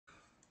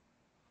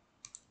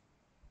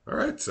All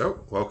right,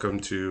 so welcome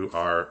to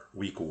our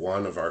week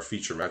one of our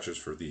feature matches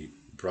for the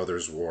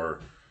Brothers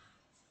War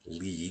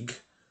League.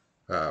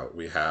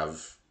 We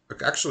have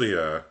actually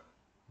a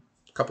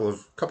couple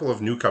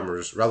of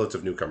newcomers,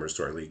 relative newcomers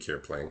to our league here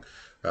playing.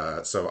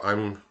 So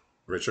I'm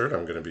Richard.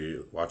 I'm going to be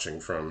watching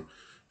from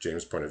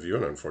James' point of view,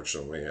 and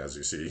unfortunately, as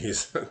you see,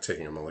 he's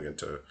taking a mulligan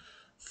to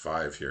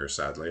five here,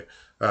 sadly.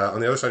 On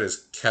the other side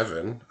is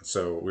Kevin.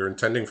 So we were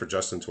intending for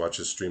Justin to watch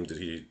his stream. Did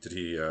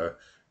he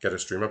get a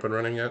stream up and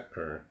running yet,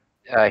 or?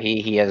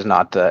 He has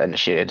not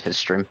initiated his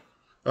stream.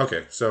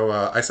 Okay, so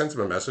I sent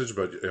him a message,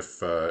 but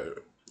if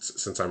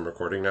since I'm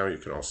recording now, you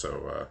can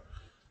also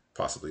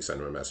possibly send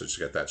him a message to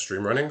get that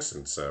stream running,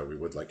 since we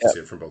would like to Yeah. see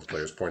it from both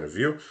players' point of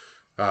view.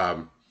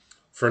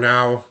 For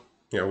now,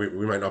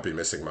 we might not be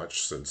missing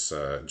much since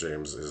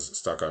James is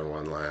stuck on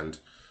one land.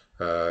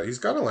 He's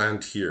got a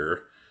land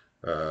here.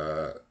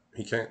 Uh,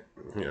 he can't,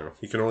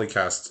 he can only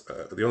cast,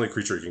 the only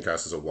creature he can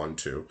cast is a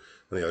 1/2,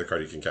 and the other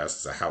card he can cast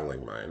is a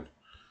Howling Mine.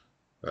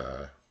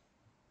 Uh,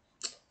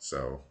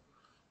 so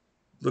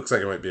looks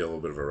like it might be a little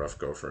bit of a rough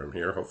go for him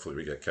here. Hopefully,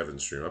 we get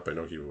Kevin's stream up. I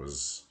know he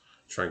was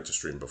trying to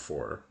stream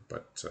before,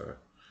 but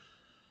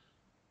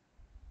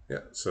yeah.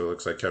 So it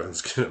looks like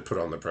Kevin's gonna put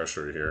on the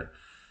pressure here.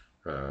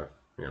 Uh,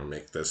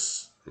 make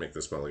this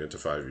mulligan to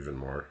five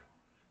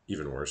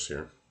even worse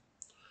here.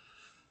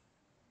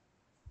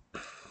 I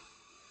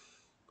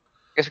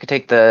guess we could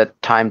take the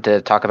time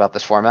to talk about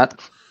this format.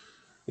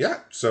 Yeah.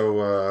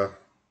 So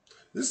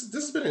this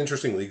has been an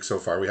interesting league so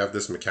far. We have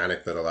this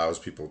mechanic that allows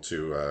people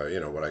to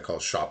what I call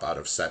shop out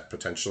of set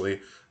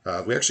potentially.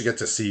 We actually get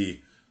to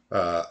see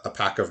a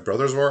pack of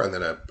Brothers War and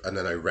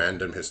then a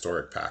random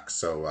historic pack.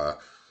 So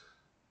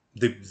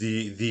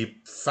the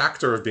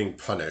factor of being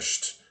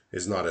punished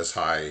is not as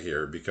high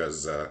here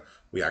because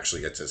we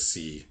actually get to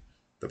see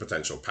the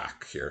potential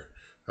pack here.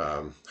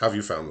 How have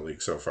you found the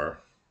league so far?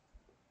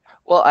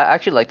 Well, I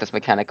actually like this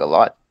mechanic a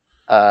lot.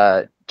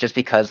 Just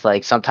because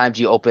like sometimes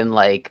you open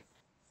like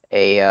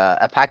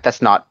a pack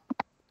that's not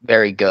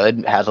very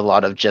good, has a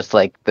lot of just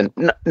like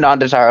the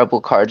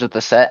non-desirable cards of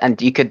the set, and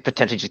you could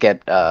potentially just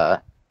get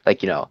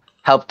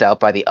helped out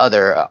by the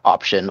other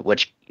option,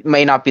 which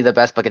may not be the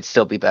best, but could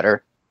still be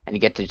better. And you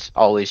get to just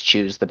always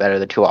choose the better of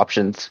the two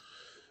options.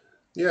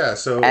 Yeah.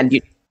 So. And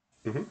you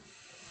Mhm.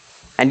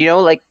 And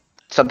like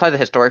sometimes the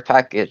historic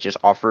pack it just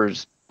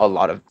offers a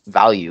lot of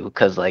value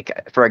because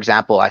like for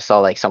example, I saw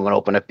like someone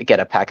get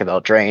a pack of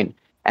Eldraine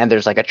and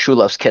there's like a True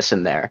Love's Kiss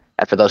in there.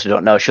 And for those who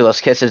don't know, True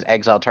Love's Kiss is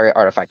exile target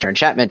artifact or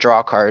enchantment, draw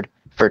a card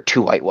for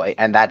two white white,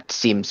 and that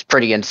seems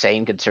pretty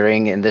insane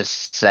considering in this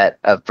set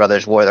of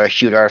Brothers War there are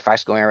huge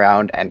artifacts going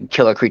around and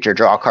kill a creature,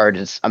 draw a card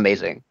is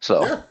amazing.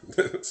 So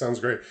Yeah, sounds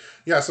great.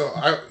 Yeah, so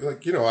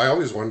I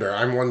always wonder.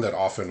 I'm one that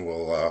often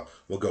will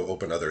go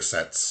open other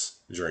sets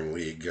during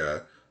league,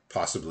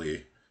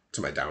 possibly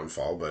to my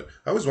downfall. But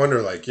I always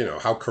wonder,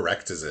 how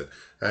correct is it?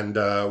 And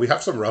we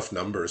have some rough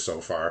numbers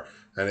so far,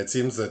 and it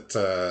seems that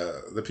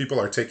the people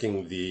are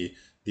taking the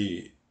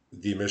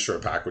Mishra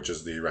pack, which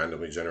is the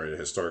randomly generated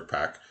historic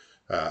pack,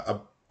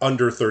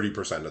 under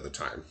 30% of the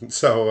time.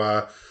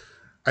 So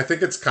I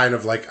think it's kind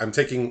of like I'm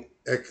taking.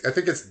 I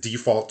think it's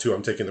default to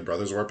I'm taking the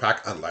Brothers War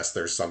pack unless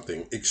there's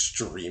something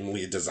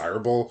extremely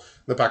desirable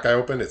in the pack I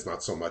open. It's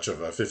not so much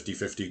of a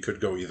 50-50 could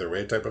go either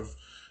way type of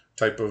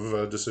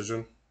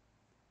decision.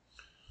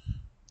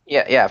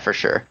 yeah, for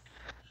sure.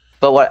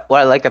 But what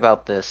I like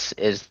about this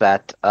is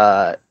that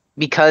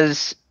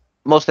because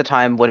most of the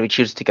time when we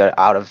choose to go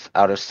out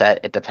of set,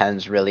 it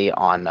depends really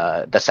on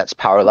the set's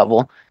power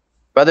level.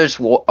 Brothers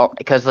will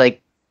because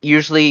like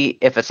usually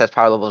if a set's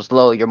power level is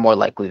low, you're more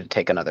likely to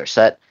take another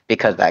set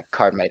because that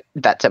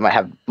set might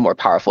have more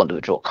powerful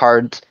individual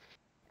cards.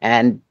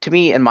 And to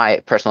me, in my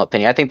personal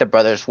opinion, I think the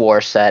Brothers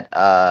War set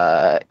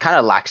kind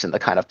of lacks in the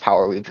kind of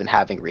power we've been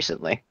having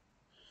recently.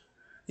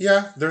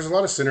 Yeah, there's a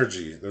lot of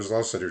synergy. There's a lot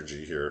of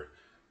synergy here.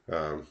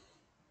 Um,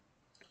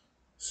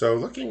 so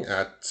looking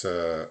at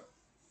some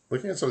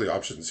of the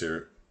options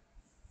here,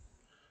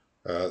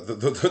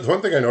 the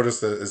one thing I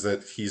noticed is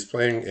that he's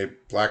playing a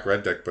black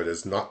red deck, but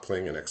is not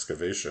playing an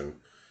excavation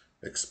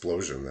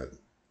explosion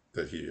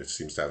that he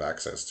seems to have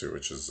access to,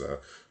 which is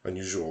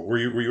unusual. Were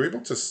you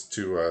able to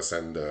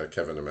send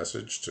Kevin a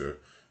message to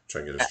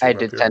try and get a I stream up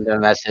did here? send him a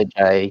message.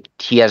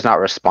 He has not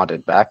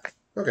responded back.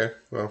 Okay,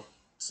 well,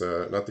 it's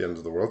not the end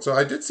of the world. So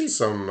I did see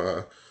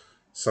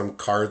some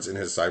cards in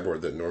his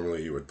sideboard that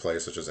normally you would play,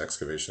 such as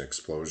Excavation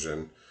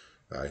Explosion.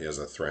 He has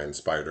a Thran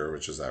Spider,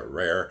 which is that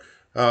rare.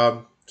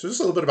 So just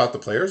a little bit about the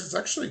players. It's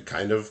actually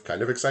kind of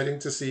exciting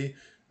to see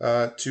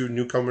two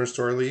newcomers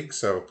to our league.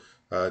 So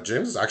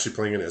James is actually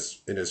playing in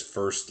his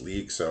first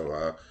league.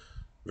 So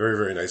very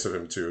very nice of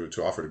him to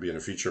offer to be in a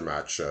feature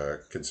match,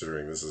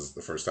 considering this is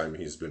the first time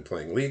he's been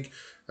playing League,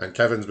 and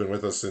Kevin's been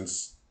with us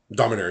since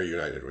Dominaria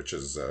United, which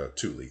is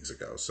 2 leagues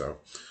ago. So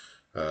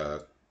uh,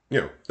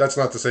 that's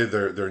not to say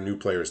they're new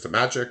players to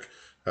Magic.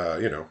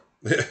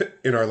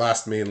 In our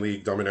last main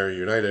league, Dominaria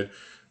United,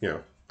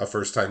 a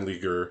first time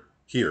leaguer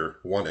here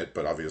won it,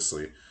 but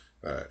obviously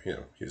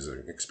He's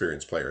an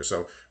experienced player.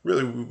 So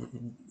really,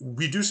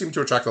 we do seem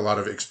to attract a lot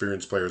of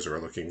experienced players who are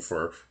looking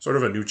for sort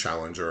of a new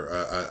challenge or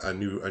a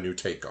new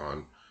take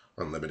on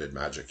limited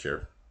Magic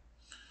here.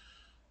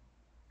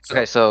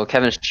 Okay, So so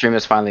Kevin's stream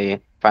is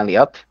finally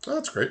up. oh,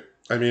 that's great.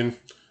 I mean,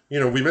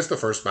 we missed the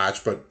first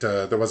match, but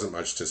there wasn't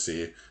much to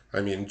see.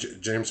 I mean,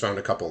 James found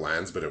a couple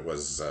lands, but it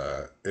was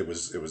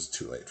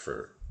too late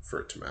for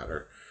it to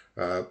matter.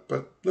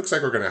 But looks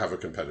like we're gonna have a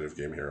competitive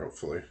game here,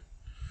 hopefully.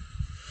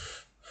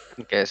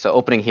 Okay, so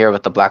opening here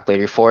with the Black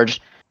Lady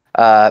Forge.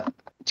 Uh,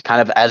 it's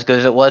kind of as good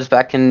as it was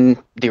back in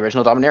the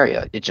original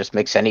Dominaria. It just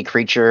makes any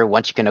creature,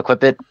 once you can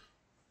equip it,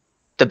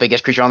 the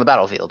biggest creature on the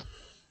battlefield.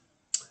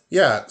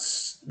 Yeah,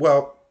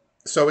 well,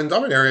 so in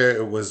Dominaria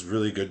it was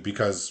really good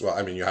because, well,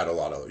 I mean, you had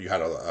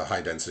a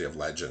high density of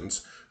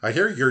legends. I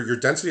hear your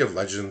density of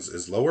legends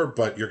is lower,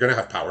 but you're gonna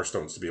have power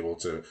stones to be able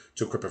to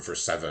equip it for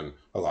 7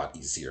 a lot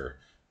easier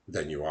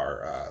than you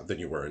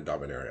were in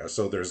Dominaria.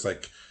 So there's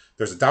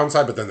a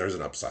downside, but then there's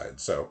an upside.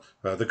 So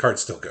the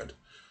card's still good.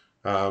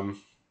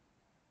 Um,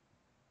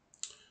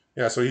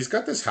 yeah, so he's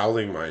got this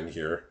Howling Mine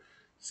here.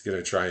 He's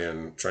gonna try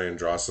and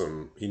draw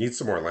some. He needs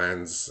some more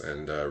lands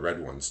and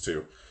red ones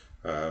too.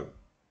 Uh,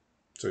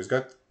 so he's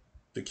got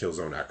the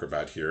Killzone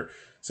Acrobat here.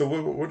 So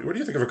what do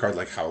you think of a card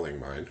like Howling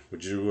Mine?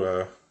 Would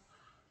you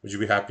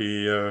be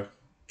happy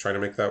trying to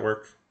make that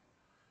work?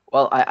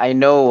 Well, I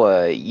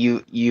know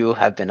you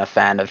have been a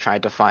fan of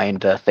trying to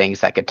find things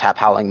that could tap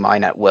Howling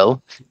Mine at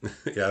will,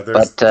 Yeah,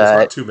 there's but there's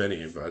not too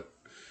many, but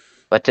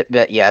but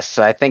yes,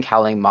 I think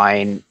Howling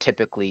Mine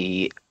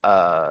typically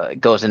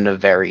goes in a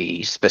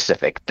very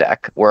specific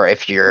deck. Where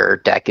if your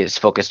deck is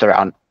focused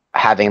around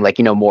having like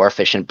more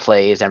efficient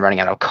plays and running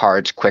out of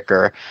cards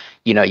quicker,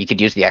 you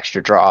could use the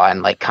extra draw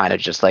and like kind of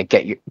just like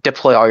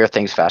deploy all your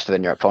things faster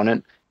than your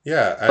opponent.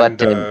 yeah,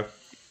 But and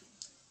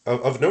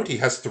of note, he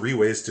has 3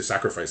 ways to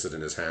sacrifice it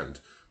in his hand.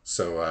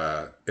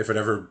 So if it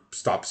ever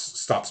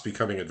stops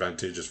becoming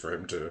advantageous for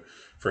him to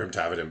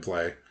have it in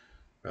play,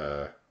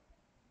 uh,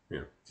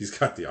 he's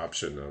got the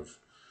option of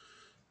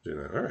doing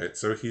that. All right,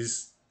 so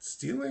he's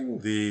stealing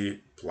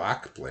the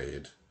Black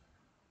Blade,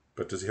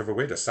 but does he have a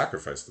way to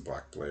sacrifice the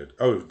Black Blade?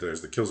 Oh,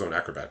 there's the Killzone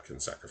Acrobat can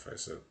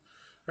sacrifice it.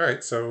 All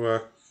right,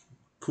 so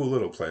cool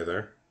little play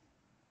there.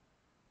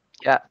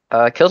 yeah,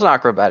 Kills an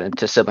Acrobat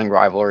into Sibling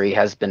Rivalry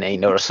has been a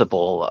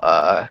noticeable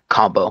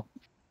combo.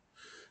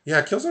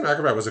 Yeah, Killzone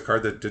Acrobat was a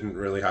card that didn't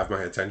really have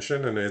my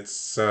attention, and it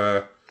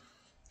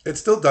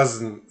still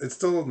doesn't. It's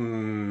still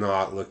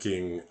not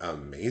looking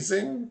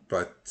amazing,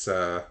 but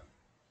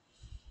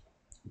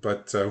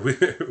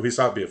we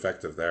saw it be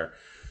effective there.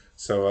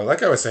 So,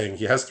 like I was saying,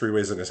 he has 3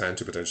 ways in his hand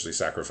to potentially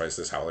sacrifice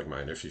this Howling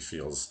Mine if he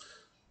feels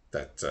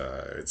that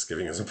it's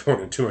giving his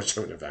opponent too much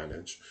of an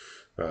advantage.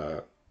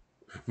 Uh,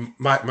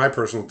 my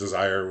personal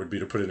desire would be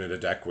to put it in a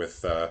deck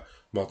with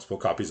multiple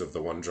copies of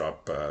the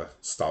 1-drop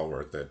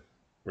Stalwart that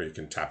where you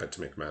can tap it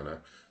to make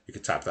mana. You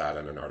could tap that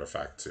and an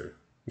artifact to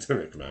to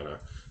make mana.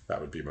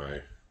 That would be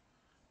my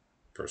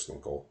personal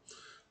goal.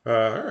 All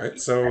right,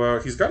 so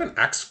he's got an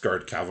Axe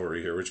Guard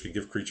Cavalry here, which can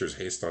give creatures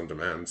haste on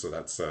demand. So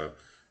that's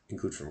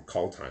include from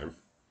call time.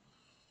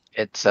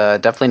 It's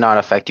definitely not an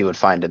effect you would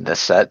find in this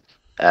set,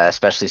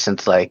 especially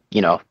since like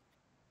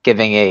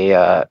giving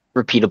a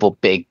repeatable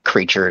big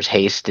creature's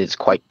haste is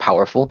quite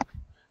powerful.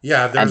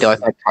 Yeah, And the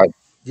other card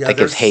yeah, that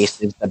gives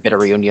haste there's is the Bitter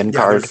Reunion yeah,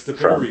 card there's the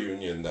Bitter from.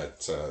 Reunion that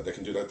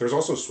can do that. There's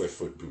also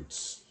Swiftfoot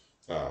Boots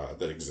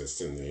that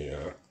exist in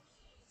the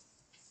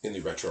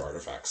retro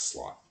artifacts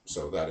slot.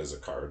 So that is a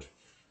card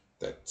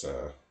that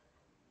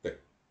that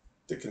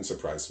that can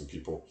surprise some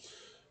people.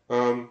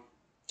 Um,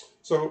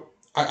 so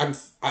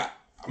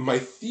my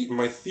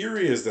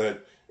theory is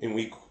that in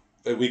week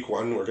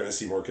 1 we're going to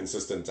see more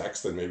consistent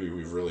decks than maybe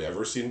we've really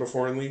ever seen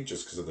before in League,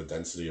 just because of the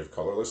density of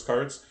colorless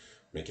cards,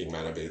 making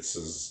mana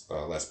bases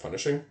less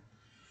punishing.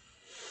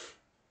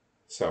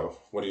 So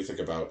what do you think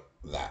about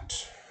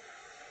that?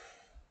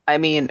 I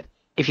mean,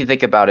 if you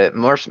think about it,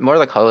 more of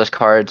the colorless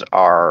cards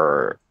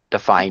are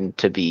defined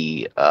to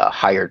be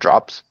higher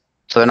drops,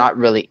 so they're Yep, not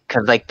really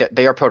because like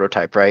they are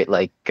prototype, right?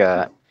 Like,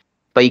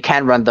 but you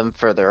can run them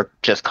for their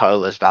just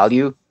colorless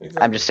value.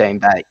 I'm exactly. just saying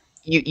that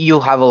you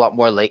have a lot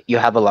more late. You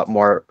have a lot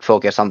more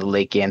focus on the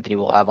late game than you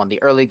will have on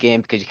the early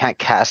game because you can't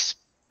cast.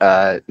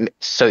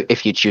 So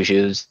if you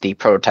choose the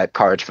prototype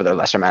cards for their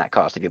lesser mana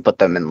cost, if you put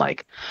them in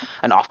like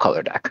an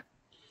off-color deck.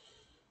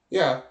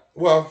 Yeah.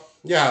 Well,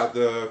 yeah,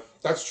 the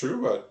that's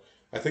true, but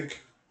I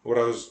think what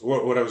I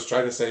was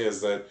trying to say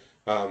is that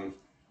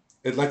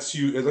it lets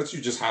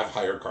you just have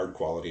higher card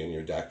quality in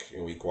your deck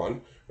in week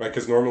 1, right?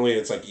 Because normally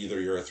it's like either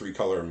you're a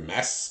 3-color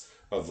mess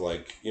of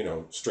like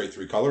straight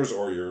 3 colors,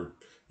 or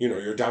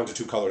you're down to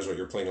 2 colors, but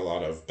you're playing a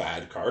lot of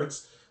bad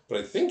cards. But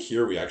I think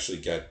here we actually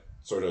get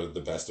sort of the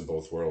best of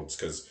both worlds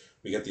because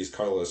we get these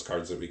colorless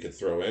cards that we could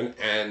throw in,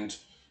 and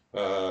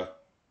uh,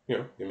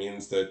 it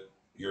means that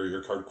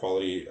your card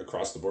quality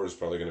across the board is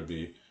probably going to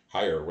be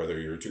higher, whether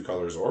you're 2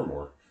 colors or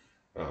more.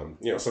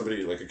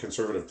 Somebody like a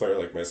conservative player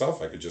like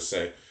myself, I could just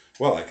say,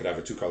 well, I could have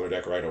a 2-color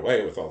deck right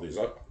away with all these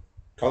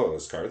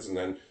colorless cards, and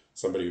then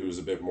somebody who's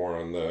a bit more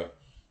on the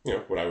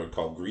what I would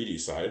call greedy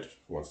side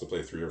wants to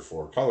play 3 or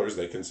 4 colors,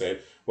 they can say,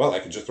 well, I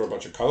can just throw a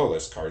bunch of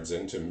colorless cards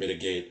in to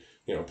mitigate,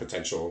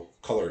 potential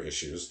color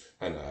issues,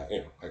 and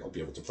I'll be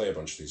able to play a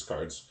bunch of these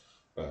cards,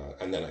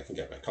 and then I can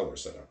get my color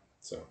set up.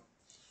 So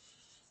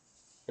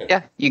yeah,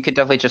 Yeah, you could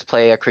definitely just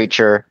play a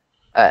creature,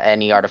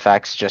 any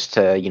artifacts, just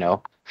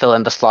to fill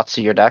in the slots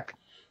of your deck.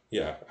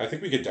 yeah, I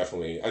think we could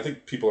definitely. I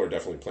think people are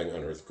definitely playing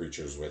unearthed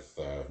creatures with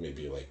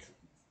maybe like,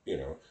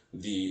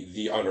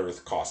 the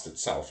unearthed cost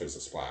itself is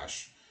a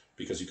splash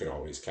because you can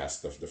always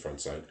cast the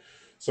front side.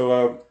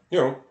 So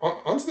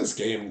onto this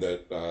game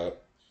that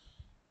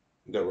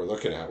we're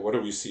looking at. What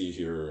do we see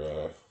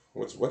here?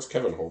 What's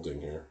Kevin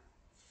holding here?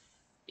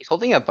 He's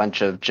holding a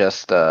bunch of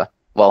just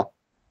well,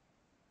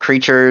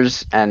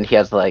 creatures, and he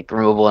has like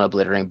removal and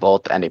obliterating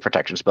bolt and a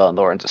protection spell and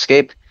Lauren's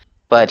escape.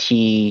 But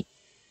he's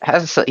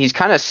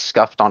kind of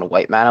scuffed on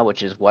white mana,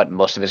 which is what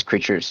most of his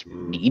creatures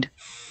Mm. need.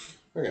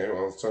 Okay,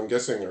 well, so I'm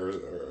guessing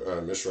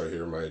Mishra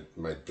here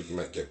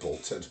might get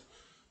bolted,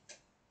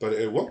 but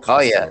it will Oh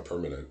cost him yeah, a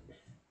permanent.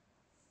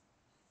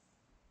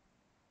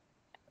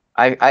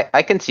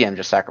 I can see him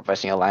just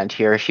sacrificing a land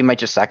here. He might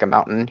just sack a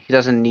mountain. He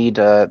doesn't need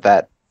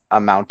that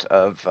amount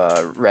of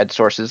red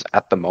sources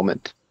at the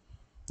moment.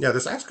 Yeah,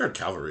 this Asgard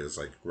cavalry is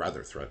like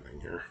rather threatening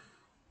here.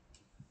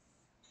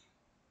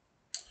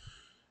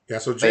 Yeah,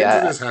 so But James in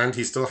yeah, his hand,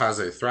 he still has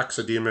a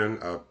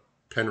Thraxodemon, a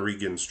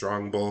Penregan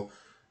Strongbull,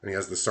 and he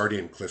has the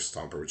Sardian Cliff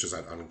Stomper, which is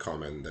that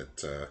uncommon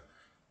that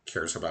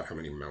cares about how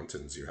many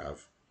mountains you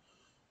have.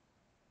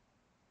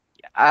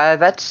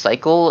 that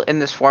cycle in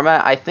this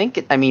format, I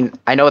think. I mean,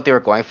 I know what they were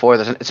going for.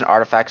 It's an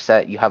artifact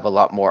set. You have a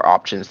lot more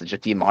options than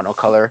just the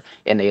monocolor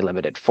in a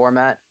limited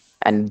format,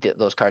 and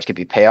those cards could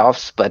be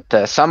payoffs.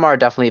 But some are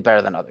definitely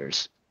better than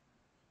others.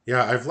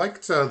 Yeah, I've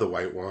liked the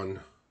white one.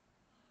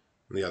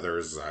 The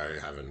others I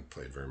haven't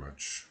played very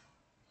much.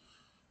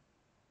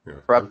 Yeah,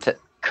 Corrupt.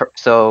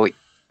 So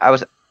I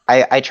was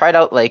I tried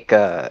out like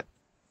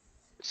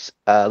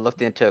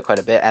looked into it quite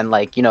a bit, and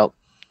like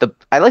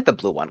I like the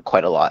blue one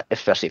quite a lot,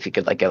 especially if you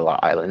could like get a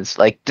lot of islands.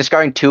 Like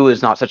discarding two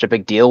is not such a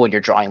big deal when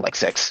you're drawing like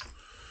six.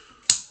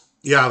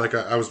 yeah. Like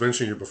I was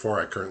mentioning you before,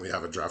 I currently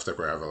have a draft deck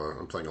where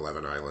I'm playing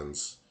 11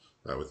 islands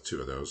with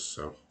 2 of those.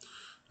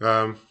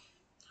 Um,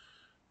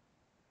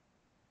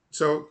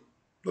 so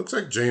looks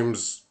like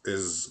James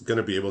is going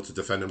to be able to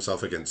defend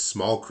himself against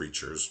small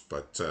creatures,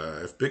 but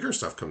if bigger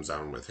stuff comes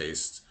down with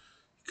haste,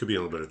 he could be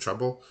in a little bit of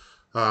trouble.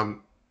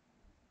 Um,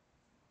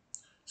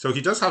 so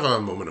he does have a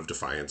moment of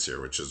defiance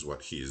here, which is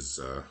what he's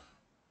going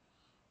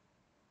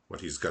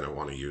to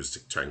want to use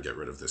to try and get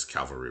rid of this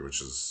cavalry,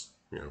 which is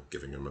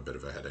giving him a bit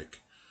of a headache.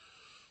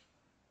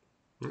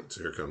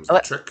 So here comes I the li-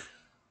 trick.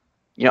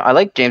 I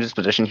like James's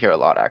position here a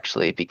lot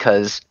actually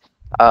because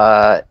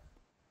uh,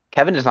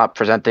 Kevin is not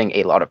presenting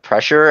a lot of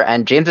pressure,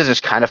 and James has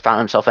just kind of found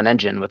himself an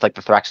engine with like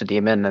the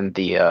Thraxodemon and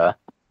the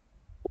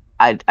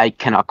I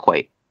cannot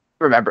quite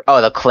remember.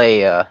 Oh, the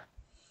clay,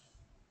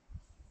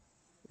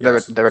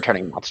 Yes, the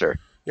returning monster.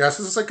 yeah.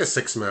 So this is like a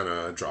 6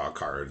 mana draw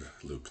card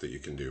loop that you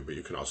can do, but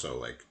you can also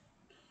like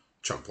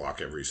chump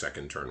block every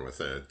second turn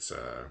with it.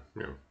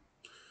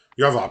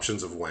 You have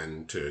options of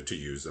when to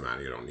use the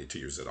mana. You don't need to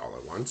use it all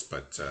at once,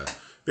 but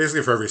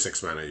basically for every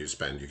 6 mana you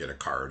spend, you get a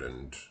card,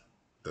 and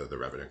the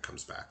revenant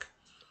comes back.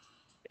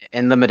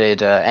 In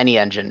limited, any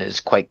engine is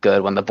quite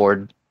good when the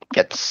board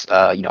gets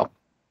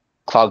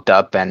clogged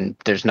up and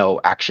there's no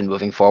action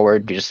moving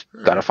forward. You just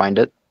All gotta right. find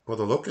it. Well,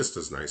 the locust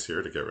is nice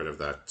here to get rid of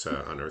that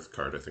unearthed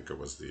card. I think it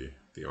was the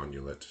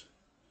onulet.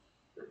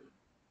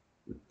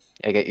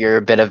 I get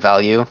your bit of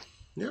value.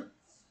 Yeah.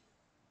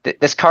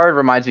 This card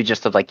reminds me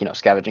just of like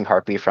Scavenging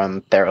Harpy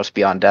from Theros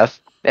Beyond Death.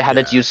 It had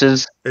its Yeah.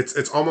 uses,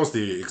 It's almost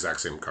the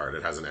exact same card.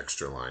 It has an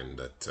extra line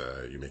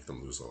that you make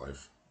them lose a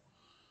life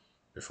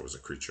if it was a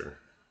creature.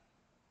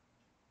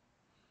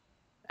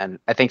 and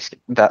I think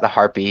that the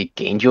Harpy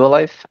gained you a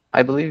life.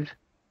 I believe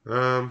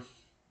Um,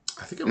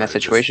 I think it in that might have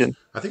just. situation.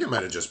 I think it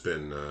might have just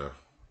been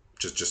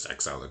just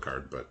exile the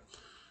card, but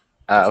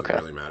doesn't Okay,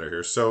 really matter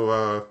here.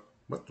 So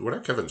what are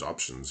Kevin's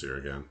options here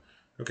again?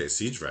 Okay,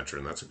 siege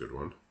veteran. That's a good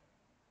one.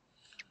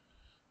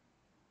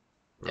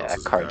 What else yeah,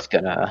 has he card's got?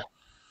 gonna.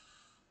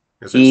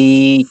 Yes, there's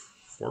He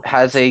four has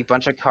cards a here.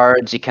 bunch of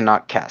cards he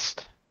cannot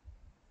cast.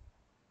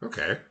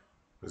 Okay,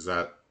 is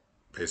that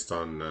based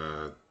on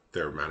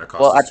their mana cost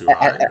Well, is too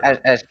high,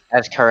 or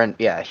as current,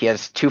 yeah, he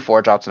has two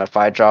 4 drops and a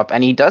 5 drop,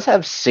 and he does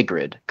have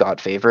Sigrid,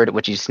 God favored,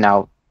 which he's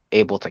now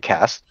able to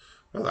cast.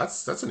 well,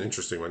 that's an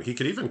interesting one. He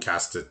could even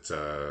cast it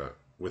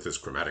with his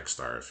chromatic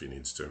star if he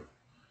needs to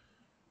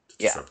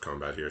Yeah, disrupt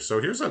combat here. So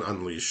here's an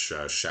unleash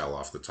shell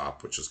off the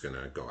top, which is going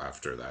to go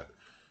after that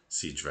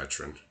siege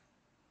veteran.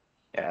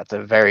 yeah, it's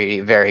a very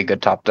very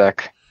good top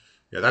deck.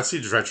 Yeah, that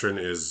siege veteran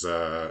is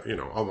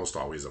almost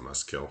always a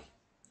must kill.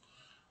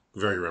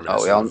 Very Oh,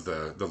 reminiscent of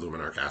the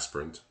Luminarch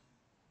aspirant.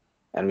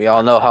 we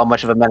all know how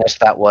much of a menace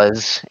that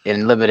was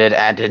in limited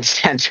and in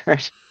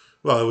standard.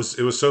 Well,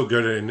 it was so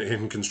good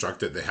in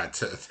constructed they had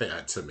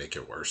to make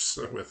it worse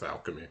with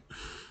alchemy.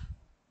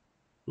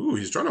 Ooh,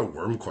 he's drawing a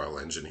worm coil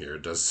engine here.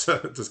 Does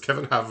does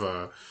Kevin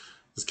have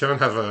Does Kevin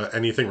have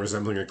anything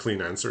resembling a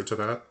clean answer to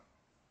that?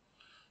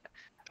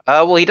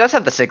 Well, he does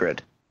have the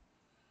Sigrid.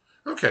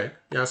 Okay,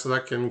 yeah, so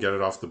that can get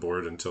it off the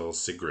board until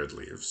Sigrid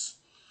leaves.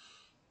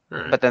 All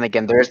right. But then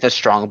again, there's the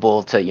strong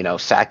bull to,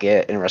 sack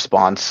it in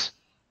response.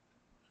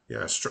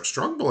 Yeah,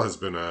 Strongbull has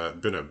been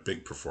a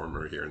big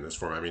performer here in this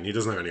form. I mean, he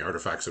doesn't have any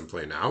artifacts in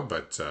play now,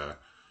 but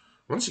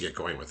once you get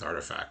going with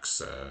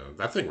artifacts,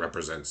 that thing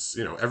represents,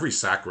 every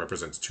sack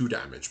represents 2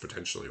 damage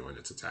potentially when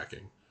it's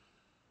attacking.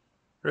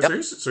 Right, so Yep.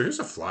 here's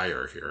a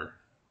flyer here.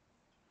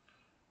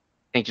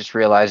 I think just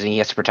realizing he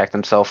has to protect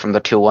himself from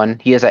the 2-1.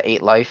 He is at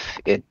 8 life.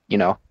 It's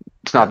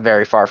Yeah, not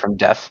very far from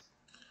death.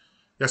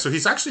 yeah. So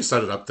he's actually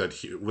set it up that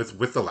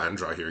with the land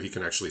draw here, he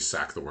can actually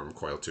sack the Worm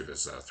Coil to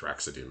his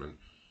Thraxodemon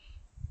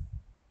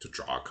to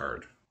draw a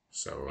card.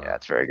 So Yeah,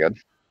 it's very good.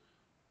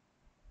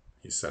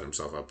 he set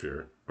himself up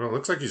here. Well, it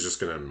looks like he's just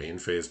gonna main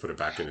phase, put it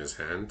back in his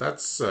hand.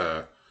 That's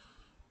you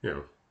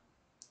know,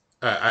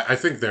 I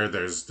think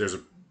there's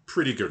a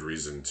pretty good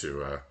reason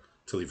to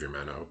leave your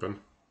mana open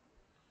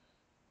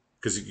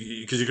because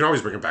you can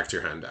always bring it back to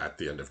your hand at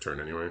the end of turn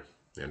anyway,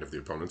 the end of the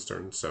opponent's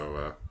turn.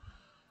 So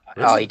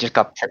Oh,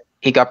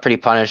 he got pretty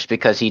punished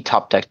because he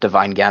top decked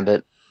Divine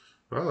Gambit.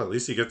 well, at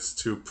least he gets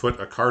to put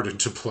a card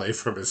into play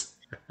from his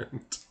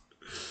hand.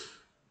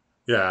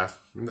 Yeah,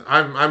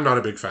 I'm not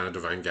a big fan of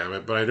Divine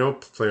Gambit, but I know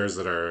players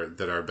that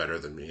are better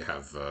than me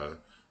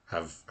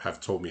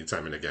have told me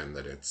time and again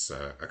that it's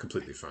a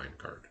completely fine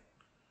card.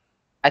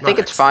 I Not think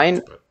it's excellent,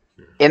 fine but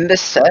yeah. in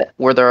this set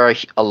where there are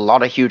a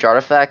lot of huge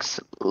artifacts.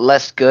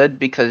 Less good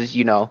because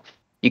you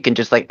can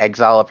just like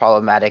exile a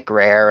problematic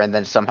rare and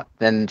then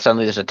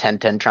suddenly there's a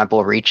 10/10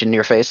 trample reach in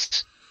your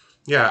face.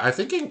 Yeah, I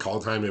think in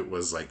Kaldheim it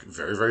was like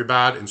very, very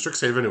bad. In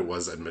Strixhaven it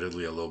was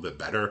admittedly a little bit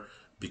better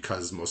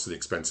because most of the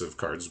expensive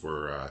cards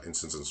were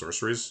instants and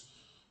sorceries,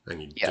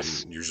 and you Yes.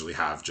 didn't usually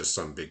have just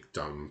some big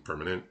dumb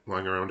permanent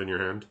lying around in your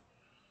hand.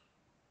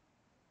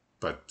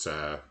 But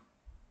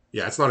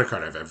yeah, it's not a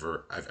card I've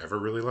ever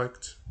really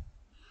liked.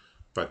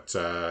 But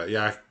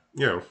yeah,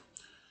 you know,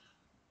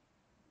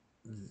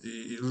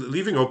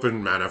 leaving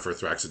open mana for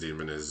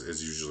Thraxodemon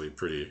is usually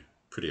pretty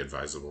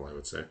advisable, I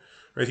would say.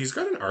 Right, he's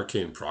got an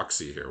arcane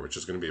proxy here, which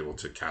is going to be able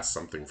to cast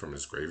something from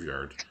his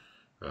graveyard,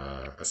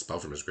 a spell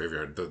from his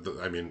graveyard.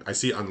 I mean, I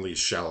see Unleash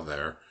Shell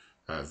there,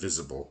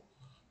 visible,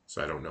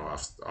 so I don't know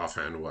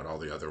offhand what all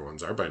the other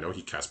ones are, but I know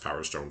he cast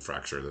Power Stone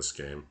Fracture this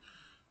game.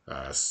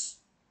 Uh,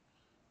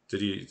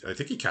 did he? I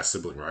think he cast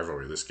Sibling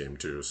Rivalry this game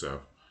too,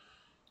 so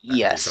that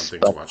could be Yes,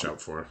 something to but watch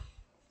out for.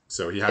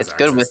 So he has it's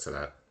good access with to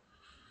that.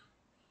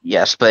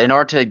 yes, but in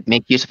order to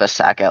make use of a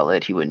sack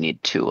outlet, he would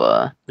need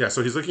to Yeah,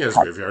 so he's looking at his have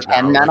graveyard 10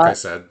 now. Like I mana.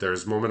 said,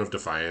 there's Moment of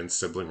Defiance,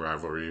 Sibling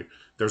Rivalry.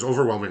 There's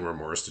Overwhelming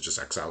Remorse to just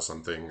exile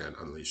something and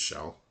Unleash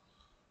Shell.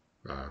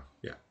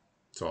 Yeah,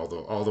 so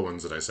all the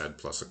ones that I said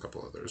plus a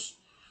couple others.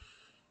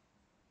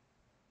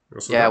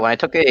 So Yeah, that when I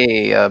took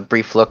a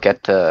brief look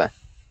at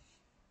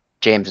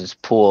James's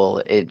pool,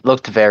 it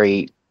looked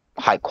very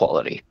high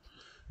quality.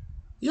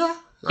 yeah,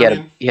 He I had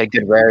mean he had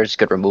good rares,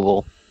 good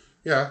removal.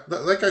 yeah,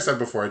 like I said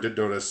before, I did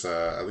notice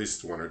at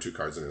least 1 or 2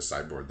 cards in his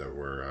sideboard that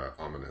were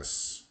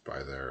ominous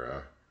by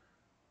their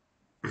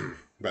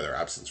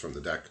absence from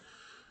the deck.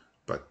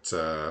 But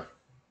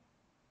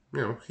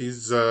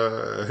he's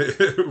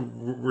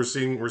we're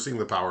seeing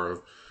the power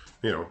of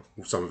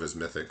some of his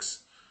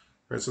mythics.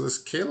 Right, so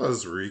this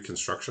Kayla's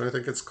Reconstruction, I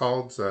think it's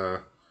called.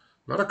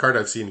 Not a card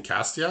I've seen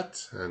cast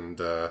yet, and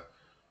I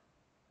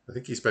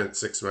think he spent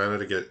 6 mana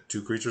to get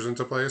 2 creatures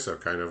into play, so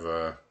kind of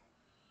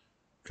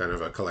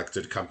a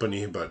collected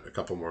company, but a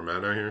couple more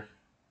mana here.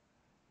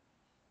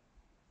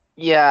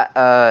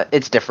 Yeah,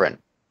 it's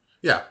different.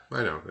 Yeah,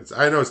 I know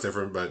it's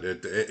different, but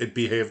it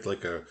behaved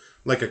like a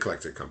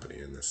collected company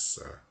in this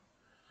service.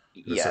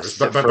 Yes,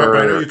 But I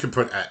know you can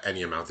put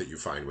any amount that you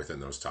find within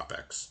those top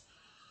X.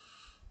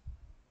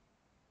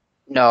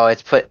 no,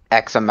 it's put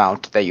X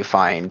amount that you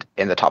find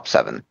in the top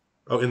 7.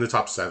 Oh, in the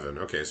top 7.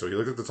 Okay, so he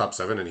looked at the top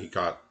 7 and he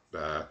got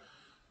so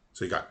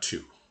he got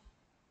 2,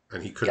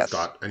 and Yes,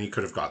 he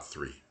could have got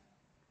 3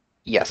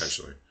 yes.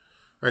 potentially.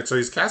 All right, so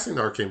he's casting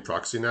the Arcane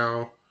Proxy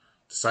now,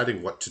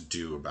 deciding what to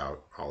do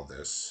about all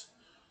this.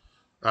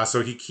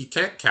 So he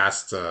can't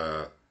cast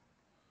something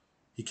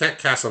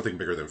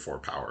bigger than 4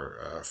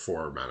 power,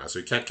 4 mana. So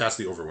he can't cast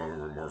the Overwhelming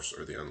Remorse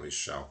or the Unleashed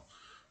Shell,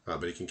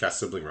 but he can cast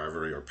Sibling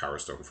Rivalry or Power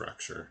Stone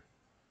Fracture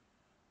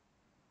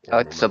I or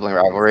like the Sibling Moment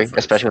of Rivalry, Defiance.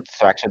 especially with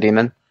the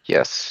Thraxodemon.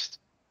 Yes.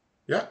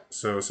 Yeah,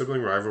 so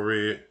Sibling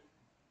Rivalry.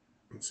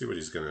 Let's see what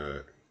he's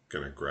gonna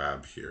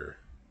grab here.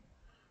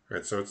 All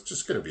right, so it's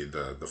just gonna be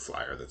the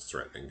flyer that's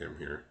threatening him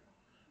here.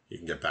 He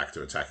can get back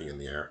to attacking in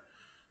the air,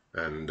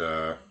 and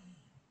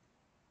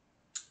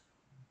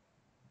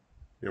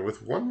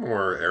with one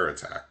more air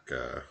attack,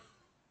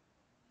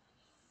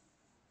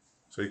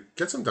 so he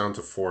gets him down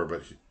to 4,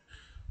 but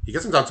he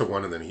gets him down to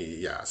 1, and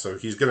then so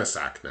he's gonna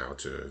sack now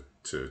to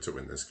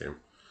win this game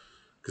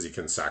because he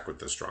can sack with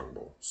the strong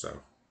bull.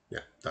 So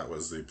yeah, that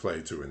was the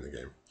play to win the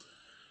game.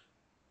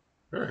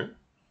 All right.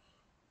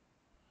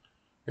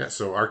 Yeah,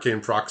 so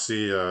Arcane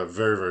Proxy,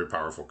 very, very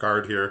powerful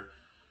card here.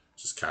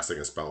 just casting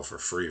a spell for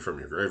free from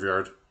your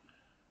graveyard.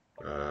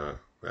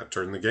 That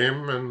turned the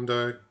game and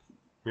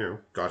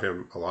got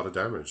him a lot of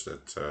damage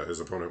that his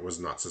opponent was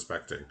not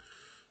suspecting.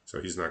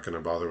 So he's not going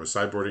to bother with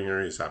sideboarding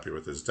here. He's happy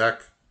with his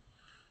deck.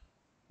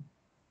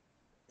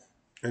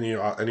 Any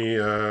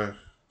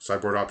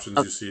sideboard options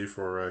you see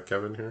for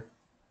Kevin here?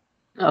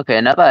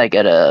 Okay, now that I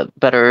get a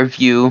better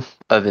view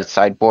of Yeah. his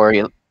sideboard,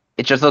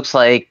 it just looks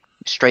like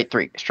straight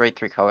three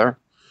color.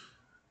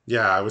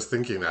 Yeah, I was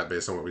thinking that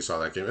based on what we saw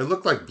that game. It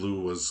looked like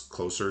blue was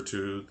closer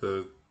to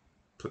the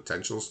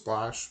potential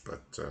splash,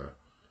 but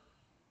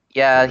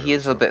Yeah, couldn't he really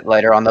is a tell. bit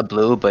lighter on the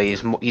blue, but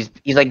he's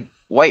like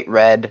white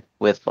red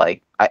with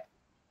like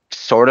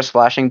sort of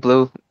splashing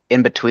blue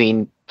in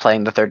between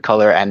playing the third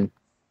color and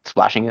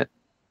splashing it.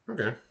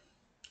 Okay.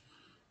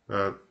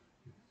 Uh,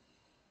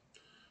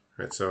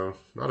 right, so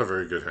not a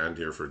very good hand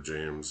here for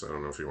James. I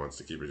don't know if he wants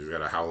to keep it. He's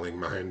got a Howling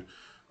Mine,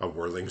 a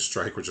Whirling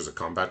Strike, which is a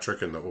combat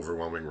trick, and the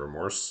Overwhelming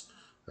Remorse,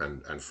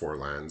 and 4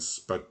 lands.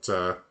 But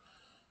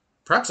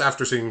perhaps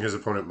after seeing his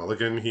opponent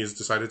mulligan, he's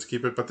decided to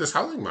keep it. But this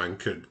Howling Mine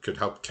could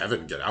help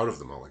Kevin get out of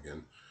the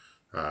mulligan.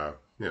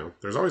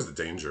 There's always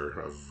the danger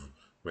of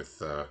with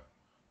the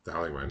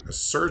Howling Mine. A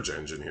Surge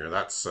Engine here.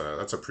 That's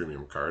a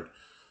premium card.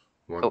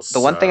 The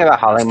one thing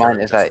about Once Howling Mine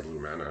Kevin is gets a that, blue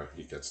mana,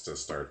 he gets to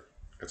start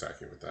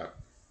attacking with that.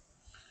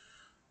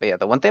 but yeah,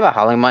 the one thing about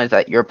Howling Mine is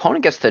that your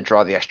opponent gets to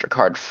draw the extra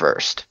card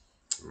first,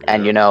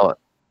 and Yeah.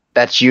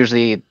 that's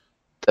usually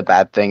the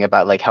bad thing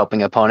about like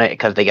helping opponent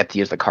because they get to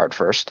use the card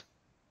first.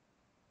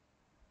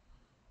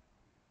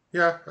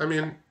 Yeah, I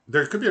mean,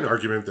 there could be an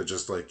argument that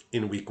just like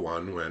in week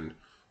one when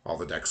all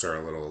the decks are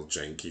a little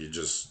janky,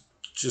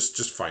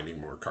 just finding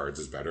more cards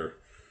is better.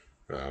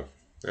 Uh,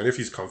 and if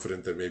he's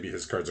confident that maybe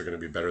his cards are going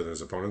to be better than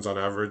his opponents on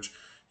average,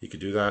 he could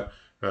do that.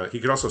 He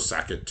could also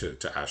sack it to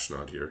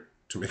Ashnod here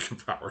to make a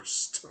Power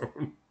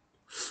Stone.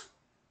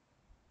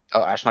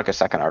 Oh, Ashnok is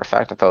second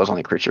artifact. I thought it was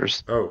only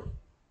creatures. Oh,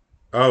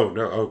 oh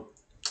no, oh,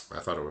 I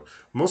thought it was.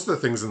 Most of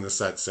the things in the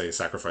set say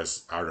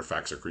sacrifice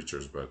artifacts or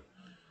creatures, but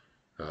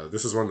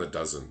this is one that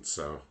doesn't.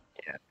 So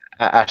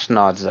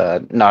Ashnod's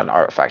not an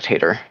artifact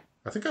hater.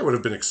 I think I would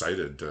have been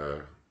excited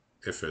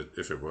if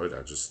it would.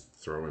 I'd just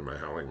throw in my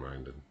Howling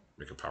Mind and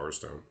make a Power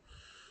Stone.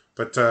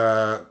 But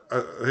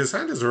his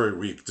hand is very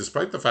weak,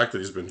 despite the fact that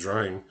he's been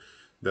drawing.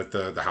 That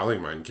the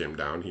Howling Mind came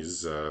down.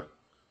 He's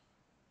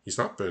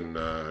not been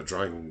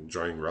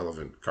drawing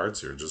relevant cards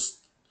here.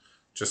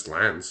 Just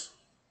lands.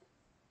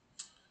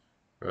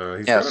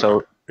 He's Yeah, got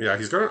so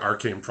he's got an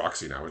Arcane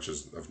Proxy now, which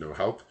is of no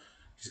help.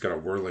 He's got a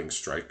Whirling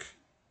Strike,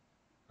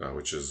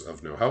 which is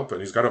of no help, and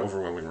he's got an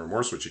Overwhelming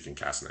Remorse, which he can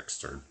cast next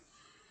turn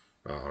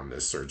on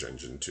this Surge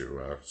Engine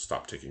to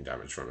stop taking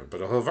damage from it. But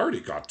he'll have already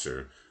got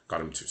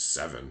him to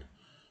 7.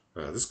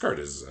 This card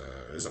is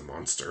a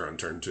monster on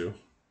turn 2.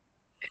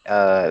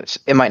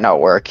 it might not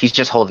work. He's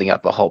just holding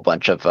up a whole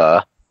bunch of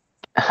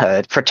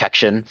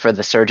protection for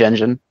the Surge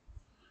Engine.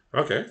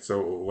 Okay,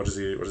 so what does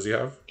he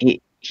have?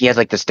 He has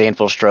like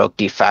Disdainful Stroke,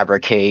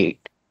 Defabricate,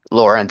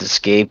 Loren's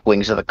Escape,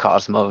 Wings of the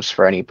Cosmos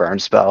for any burn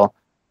spell.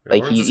 Yeah,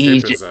 Like Lawrence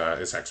Escape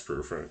is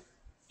hexproof, right?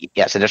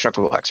 yes,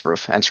 indestructible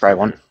hexproof and scry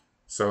one. Okay,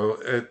 so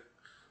it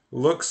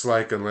looks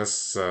like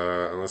unless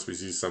we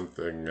see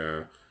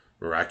something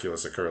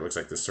miraculous occur, it looks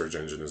like this Surge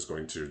Engine is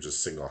going to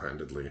just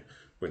single-handedly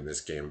win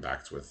this game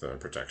backed with a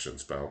protection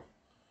spell.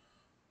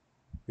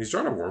 He's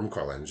drawn a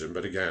Wormcoil Engine,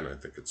 but again, I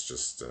think it's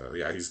just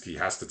he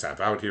has to tap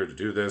out here to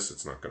do this.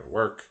 It's not going to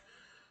work.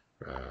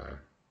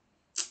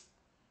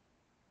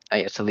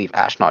 I guess to leave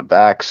Ashnod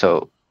back,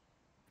 so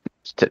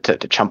to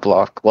chump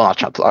block. Well, not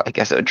chump block. I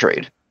guess it would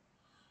trade.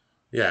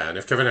 Yeah, and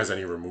if Kevin has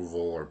any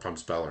removal or pump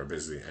spell or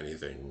basically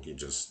anything, he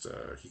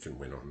can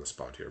win on the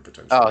spot here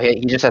potentially. Oh,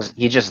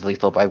 he just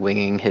lethal by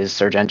winging his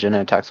Surge Engine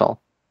and attacks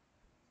all.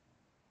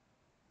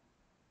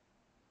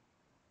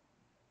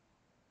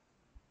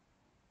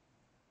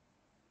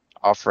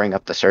 Offering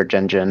up the Surge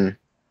Engine.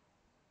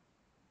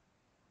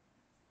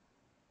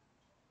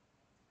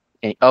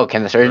 Oh,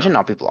 can the Surge Engine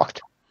not be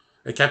blocked?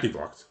 It can't be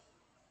blocked.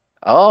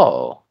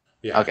 Oh.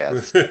 Yeah. Okay.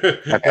 That's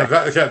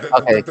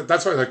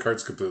why that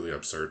card's completely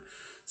absurd.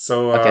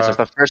 So Okay, so if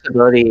the first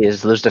ability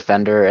is lose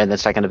Defender, and the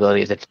second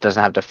ability is if it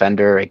doesn't have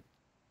Defender, it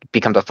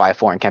becomes a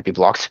 5/4 and can't be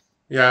blocked.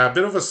 yeah, a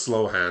bit of a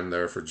slow hand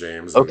there for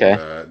James. Okay.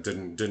 And,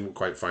 didn't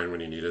quite find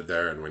when he needed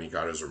there, and when he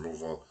got his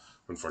removal,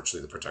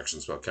 unfortunately the protection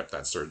spell kept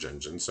that Surge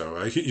Engine.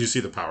 So you see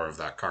the power of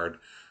that card,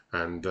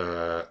 and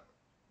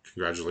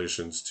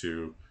congratulations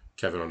to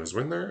Kevin on his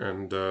win there,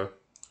 and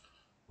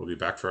we'll be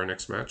back for our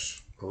next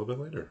match a little bit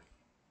later.